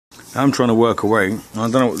I'm trying to work away. I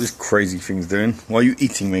don't know what this crazy thing's doing. Why are you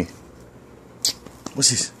eating me? What's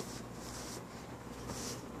this?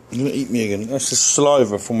 You're gonna eat me again. That's the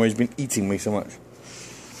saliva from where he's been eating me so much.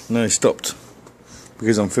 No, he stopped.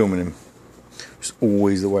 Because I'm filming him. It's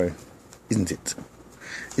always the way. Isn't it?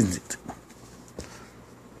 Isn't it?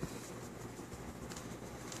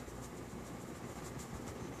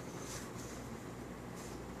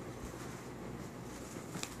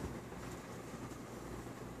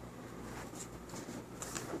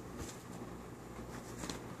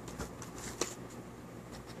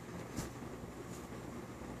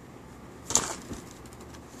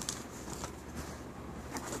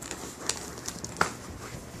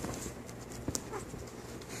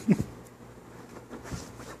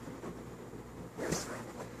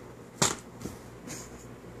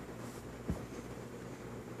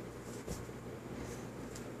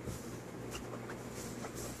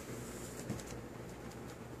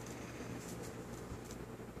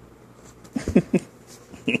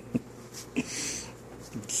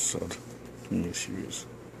 Sod. Yes, she is.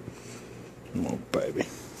 My baby.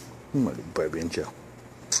 My little baby in jail.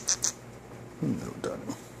 Little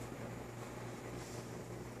darling.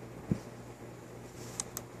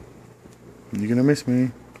 You gonna miss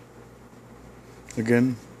me?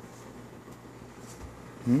 Again?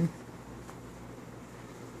 I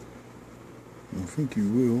think you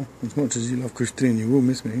will. As much as you love Christine, you will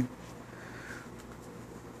miss me.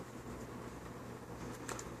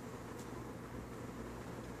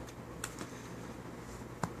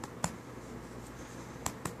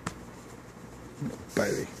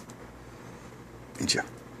 Baby. Yeah.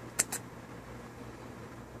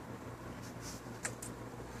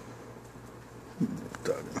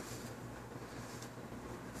 Darling.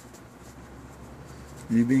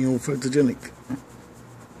 You being all photogenic.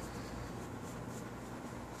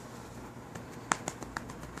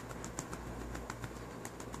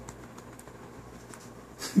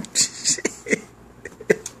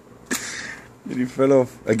 He fell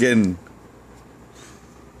off again.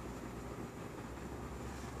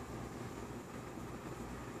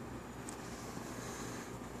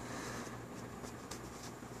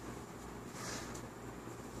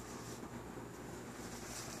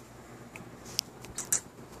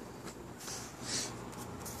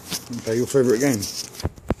 Okay, your favourite game?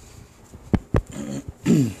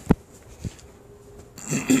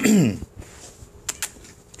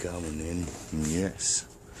 Coming in, yes.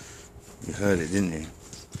 You heard it, didn't you?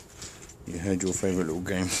 You heard your favourite little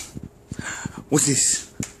game. What's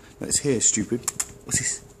this? Let's hear, stupid. What's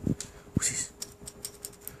this? What's this?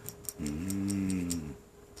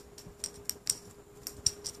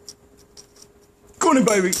 Go on in,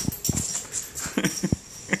 baby!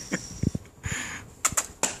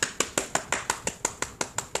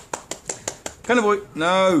 Come on, boy.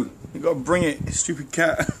 No, you gotta bring it, you stupid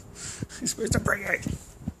cat. You're supposed to bring it.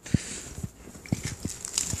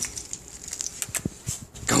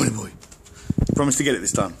 Come on, boy. Promise to get it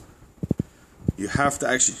this time. You have to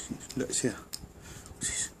actually look. It's here. What's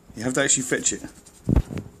this? You have to actually fetch it.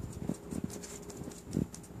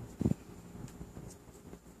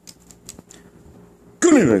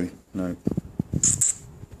 Come on, baby. No.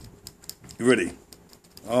 You ready?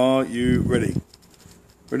 Are you ready?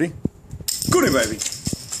 Ready? Good day, baby.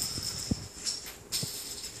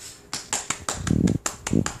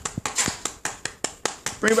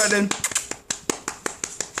 Bring it back then.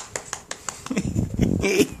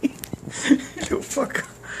 Little fucker.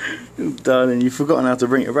 Little darling, you've forgotten how to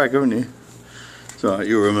bring it back, haven't you? It's alright,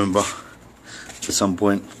 you'll remember at some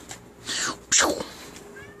point.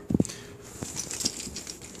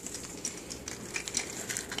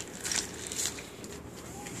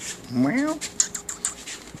 Meow.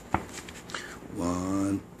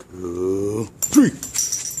 1, 2, 3.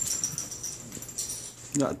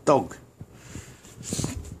 Like a dog.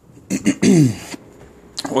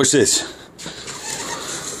 What's this?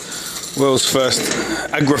 World's first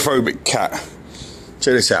agoraphobic cat.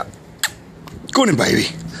 Check this out. Go on in, baby.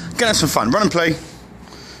 Go have some fun. Run and play.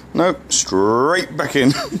 Nope. Straight back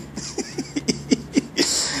in.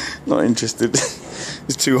 Not interested.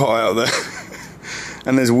 It's too hot out there.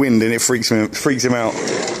 And there's wind and it freaks him out.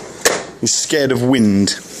 He's scared of wind.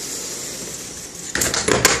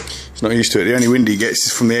 He's not used to it. The only wind he gets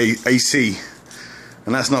is from the AC.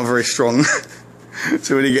 And that's not very strong.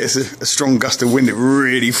 So when he gets a strong gust of wind, it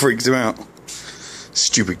really freaks him out.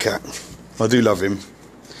 Stupid cat. I do love him.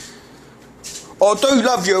 I do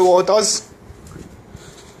love you, I does.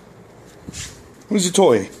 Where's your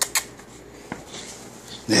toy?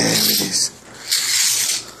 There it is.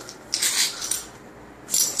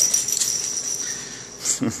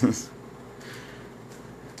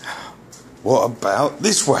 What about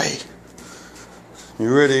this way?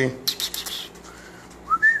 You ready?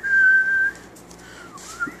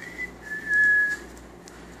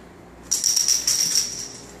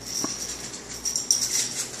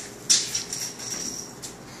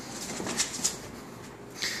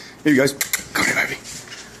 Here you guys. Come here, baby.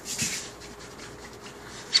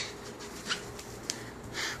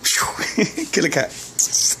 Killer cat.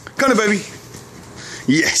 Come on, baby.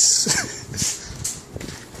 Yes.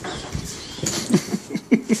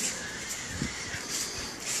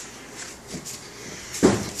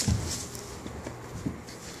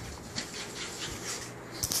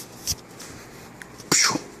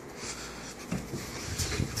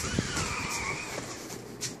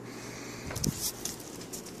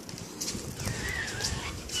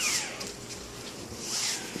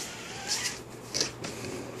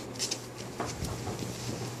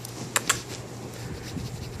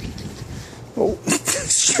 Oh,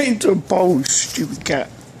 straight into a bowl, stupid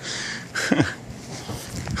cat.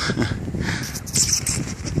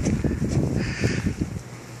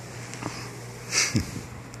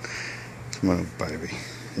 My little baby.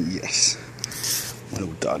 Yes. My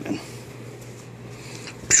little darling.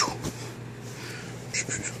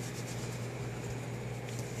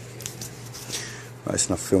 Right, it's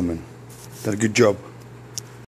enough filming. Did a good job.